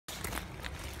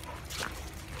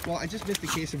Well, I just missed a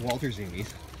case of Walter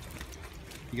Zoomies.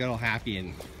 He got all happy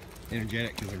and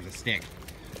energetic because there was a stick.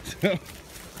 So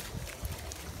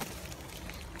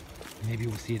maybe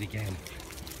we'll see it again.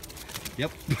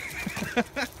 Yep.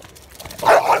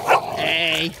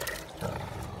 Hey,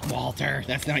 Walter,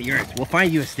 that's not yours. We'll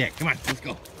find you a stick. Come on, let's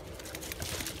go.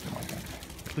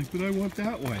 Like, but I want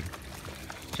that one.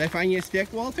 Should I find you a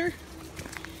stick, Walter?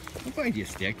 I'll find you a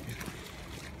stick.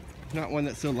 Not one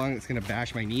that's so long it's gonna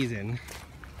bash my knees in.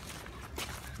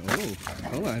 Oh,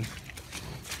 hold on.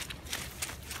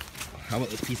 How about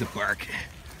this piece of bark?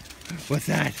 What's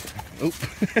that? Oh,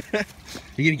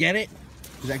 you gonna get it?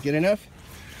 Is that good enough?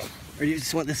 Or do you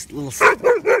just want this little...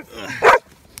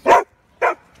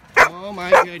 Oh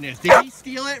my goodness, did he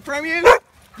steal it from you?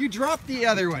 You dropped the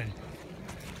other one.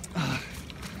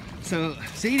 So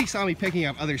Sadie saw me picking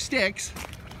up other sticks,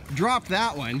 dropped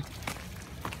that one,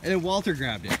 and then Walter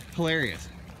grabbed it. Hilarious.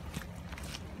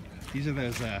 These are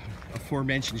those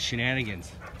aforementioned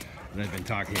shenanigans that I've been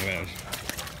talking about.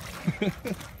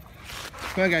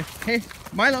 Come on, guys. Hey,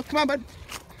 Milo, come on, bud.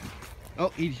 Oh,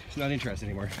 he's not interested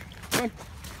anymore. Come on.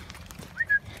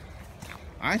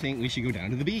 I think we should go down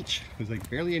to the beach. There's like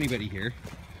barely anybody here.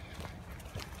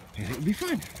 I think it would be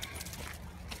fun.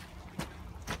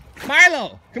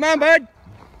 Milo, come on, bud.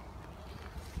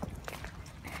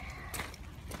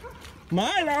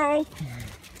 Milo.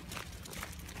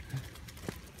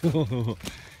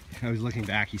 I was looking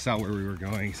back. He saw where we were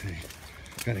going, so he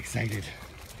got excited.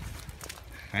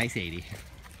 Hi, Sadie.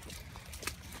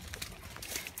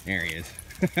 There he is.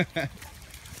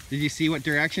 Did you see what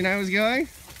direction I was going?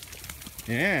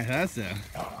 Yeah, that's a...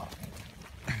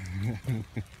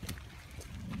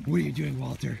 What are you doing,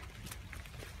 Walter?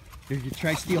 You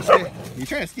try to steal sticks. You're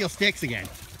trying to steal sticks again.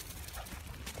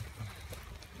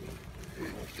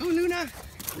 Go, Luna.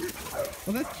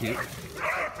 Well, that's cute.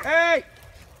 Hey!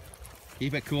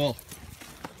 Keep it cool.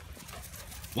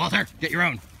 Walter, get your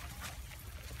own.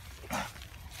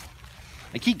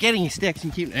 I keep getting you sticks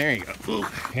and keep... There you go. Ooh,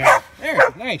 yeah.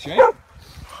 There, nice, right?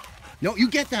 No, you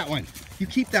get that one. You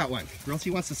keep that one, or else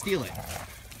he wants to steal it.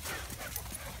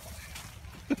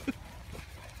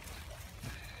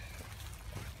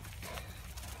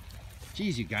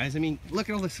 Jeez, you guys, I mean, look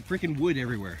at all this freaking wood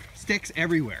everywhere. Sticks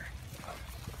everywhere.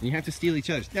 And you have to steal each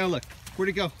other's. Now look, where'd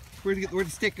it go? Where'd the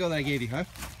stick go that I gave you, huh?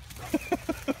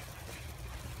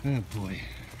 Oh boy.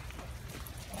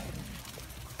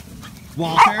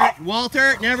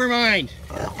 Walter, never mind.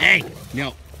 Hey,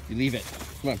 no, you leave it.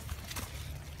 Come on.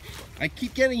 I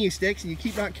keep getting you sticks and you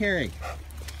keep not caring.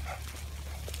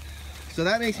 So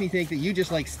that makes me think that you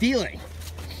just like stealing.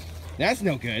 That's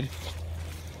no good.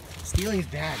 Stealing is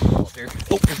bad, Walter.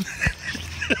 Oh.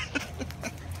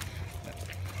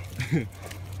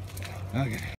 Okay.